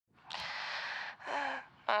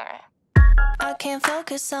can't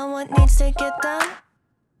focus on what needs to get done.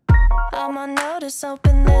 I'm on notice,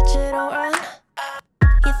 hoping that you don't run.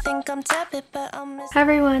 You think I'm tepid, but I'm miss. Hi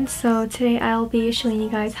everyone, so today I'll be showing you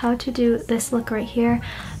guys how to do this look right here.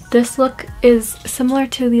 This look is similar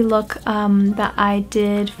to the look that I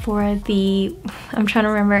did for the, I'm trying to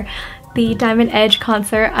remember, the Diamond Edge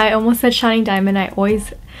concert. I almost said Shining Diamond. I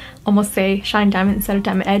always almost say Shining Diamond instead of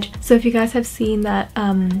Diamond Edge. So if you guys have seen that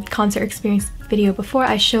concert experience video before,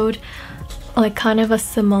 I showed like kind of a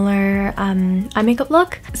similar eye makeup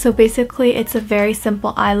look. So basically it's a very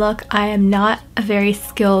simple eye look. I am not a very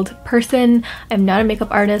skilled person. I'm not a makeup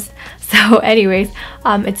artist. So anyways,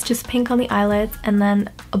 it's just pink on the eyelids and then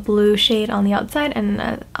a blue shade on the outside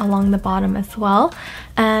and along the bottom as well.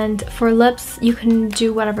 And for lips, you can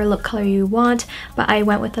do whatever lip color you want, but I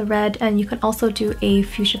went with the red, and you can also do a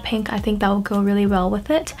fuchsia pink. I think that will go really well with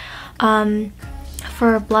it.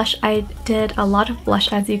 For blush, I did a lot of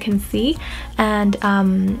blush, as you can see, and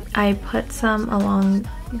I put some along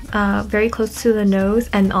very close to the nose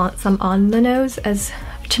and some on the nose as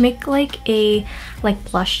to make like a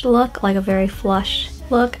blush look, like a very flush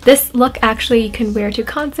look. This look actually you can wear to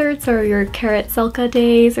concerts or your Carat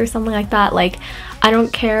days or something like that. Like, I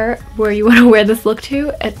don't care where you want to wear this look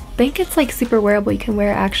to. I think it's like super wearable. You can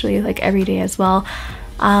wear it actually like every day as well.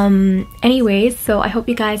 Anyways, so I hope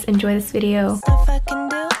you guys enjoy this video. Stuff I can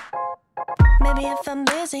do. Maybe if I'm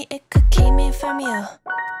busy, it could keep me from you.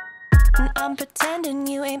 And I'm pretending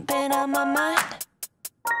you ain't been on my mind,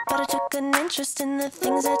 but I took an interest in the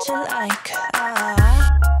things that you like.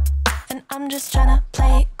 And I'm just trying to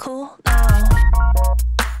play it cool now,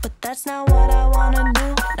 but that's not what I wanna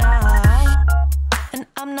do now. And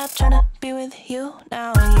I'm not trying to be with you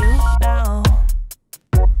now,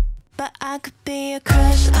 But I could be a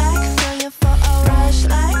crush, like, feel you for a rush,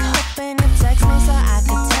 like, hoping you text me so I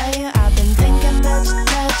could tell you I've been thinking about your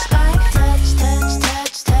touch, like, touch, touch,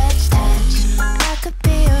 touch, touch, touch. I could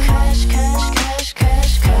be a crush, crush, crush,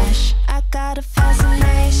 crush, crush. I got a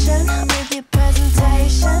fascination with your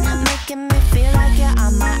presentation, making me feel like you're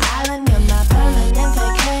on my island, you're my permanent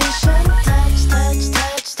vacation. Touch, touch,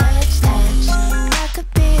 touch, touch, touch. I could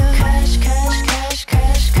be a crush, crush, crush,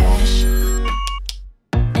 crush, crush.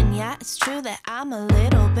 Yeah, it's true that I'm a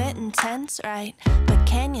little bit intense, right? But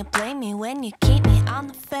can you blame me when you keep me on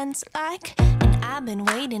the fence, like? And I've been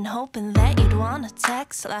waiting, hoping that you'd wanna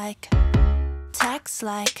text like. That's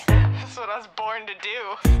what I was born to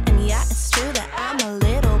do. And yeah, it's true that I'm a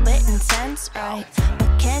little bit intense, right?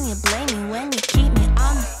 But can you blame me when you keep me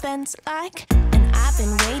on the fence, like? And I've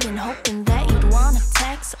been waiting, hoping that you'd wanna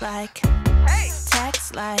text like.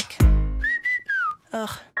 Text like.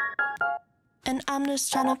 Ugh. And I'm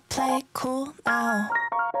just trying to play it cool now,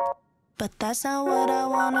 but that's not what I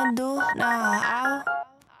wanna do now.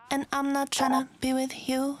 And I'm not trying to be with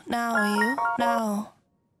you now,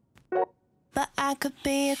 But I could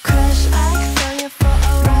be a crush, like, feel you for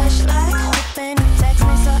a rush, like, hoping you text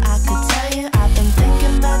me so I could tell you I've been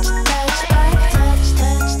thinking about your touch, like, touch,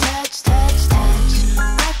 touch, touch, touch, touch.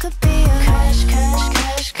 I could be a crush, crush,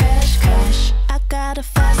 crush, crush, crush. I got a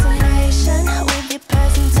fascination with your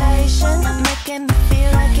presentation, making me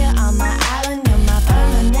feel like you're on my island, you're my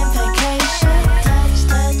permanent vacation. Touch,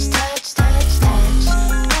 touch, touch, touch, touch.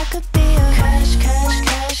 I could be a crush, crush,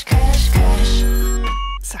 crush, crush, crush.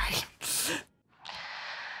 Sorry.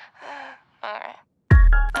 Alright.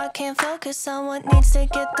 I can't focus on what needs to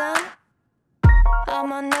get done.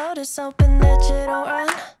 I'm on notice, hoping that you don't run.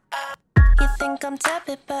 You think I'm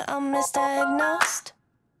tepid, but I'm misdiagnosed,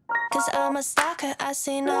 'cause I'm a stalker, I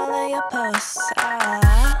seen all of your posts.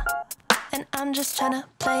 And I'm just tryna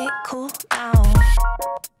play it cool now,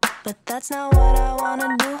 but that's not what I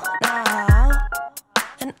wanna do now.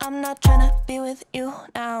 And I'm not tryna be with you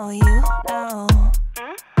now,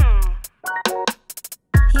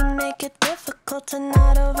 You make it difficult to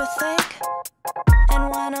not overthink, and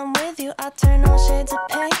when I'm with you, I turn all shades of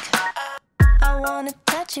pink. I wanna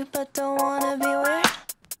touch you, but don't wanna be weird.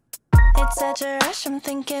 It's such a rush, I'm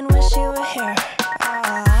thinking, wish you were here.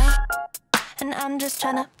 And I'm just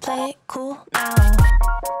tryna play it cool now,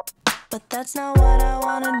 but that's not what I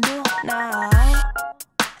wanna do now.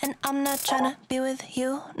 And I'm not tryna be with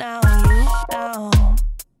you now,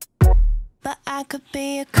 But I could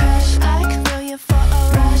be a crush, like, feel you for a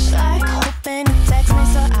rush, like, hoping you text me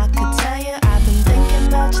so I could tell you I've been thinking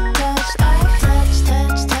about your touch, like, touch,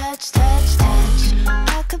 touch, touch, touch, touch.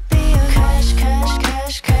 I could be a crush, crush,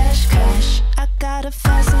 crush, crush, crush. I got a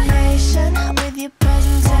fascination with your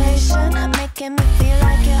presentation, making me feel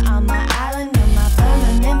like you're on my island, you're my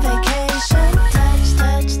permanent vacation. Touch,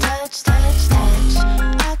 touch, touch, touch, touch.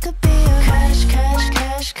 I could be a crush, crush,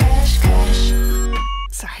 crush, crush, crush.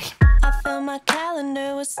 Sorry. I feel my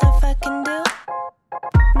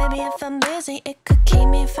crazy, it could keep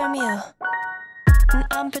me from you. And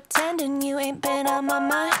I'm pretending you ain't been on my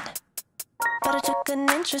mind, but I took an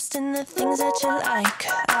interest in the things that you like.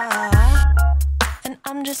 And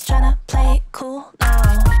I'm just tryna play it cool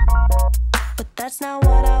now, but that's not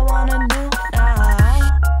what I wanna do now.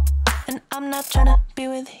 And I'm not tryna be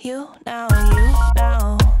with you now,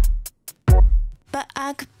 But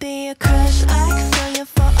I could be a crush, like feel you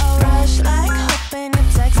for a rush, like hoping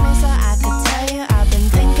you text me so I could tell you I've been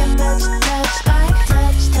thinking about your touch, like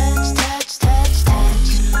touch, touch, touch, touch, touch.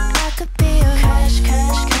 I could be a crush,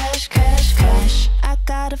 crush, crush, crush, crush. I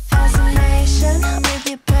got a fascination with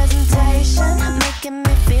your presentation, making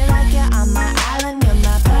me feel like you're on my island, you're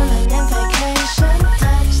my permanent vacation.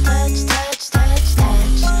 Touch, touch, touch, touch,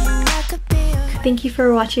 touch. I could be a... Thank you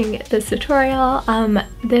for watching this tutorial.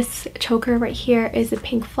 This choker right here is a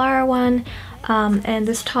pink flower one, and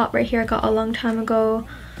this top right here I got a long time ago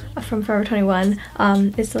from Forever 21.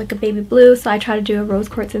 It's like a baby blue, so I try to do a rose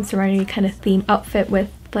quartz and serenity kind of theme outfit with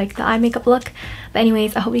like the eye makeup look. But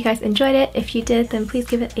anyways, I hope you guys enjoyed it. If you did, then please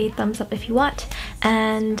give it a thumbs up if you want,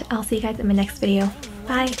 and I'll see you guys in my next video.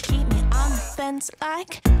 Bye. Keep me on the fence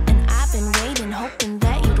like, and I've been waiting, hoping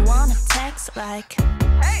that you'd wanna text like,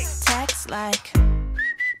 text like,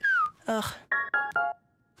 ugh.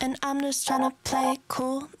 And I'm just tryna play it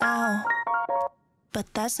cool now,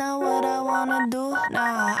 but that's not what I wanna do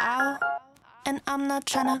now. And I'm not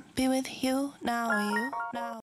tryna be with you now,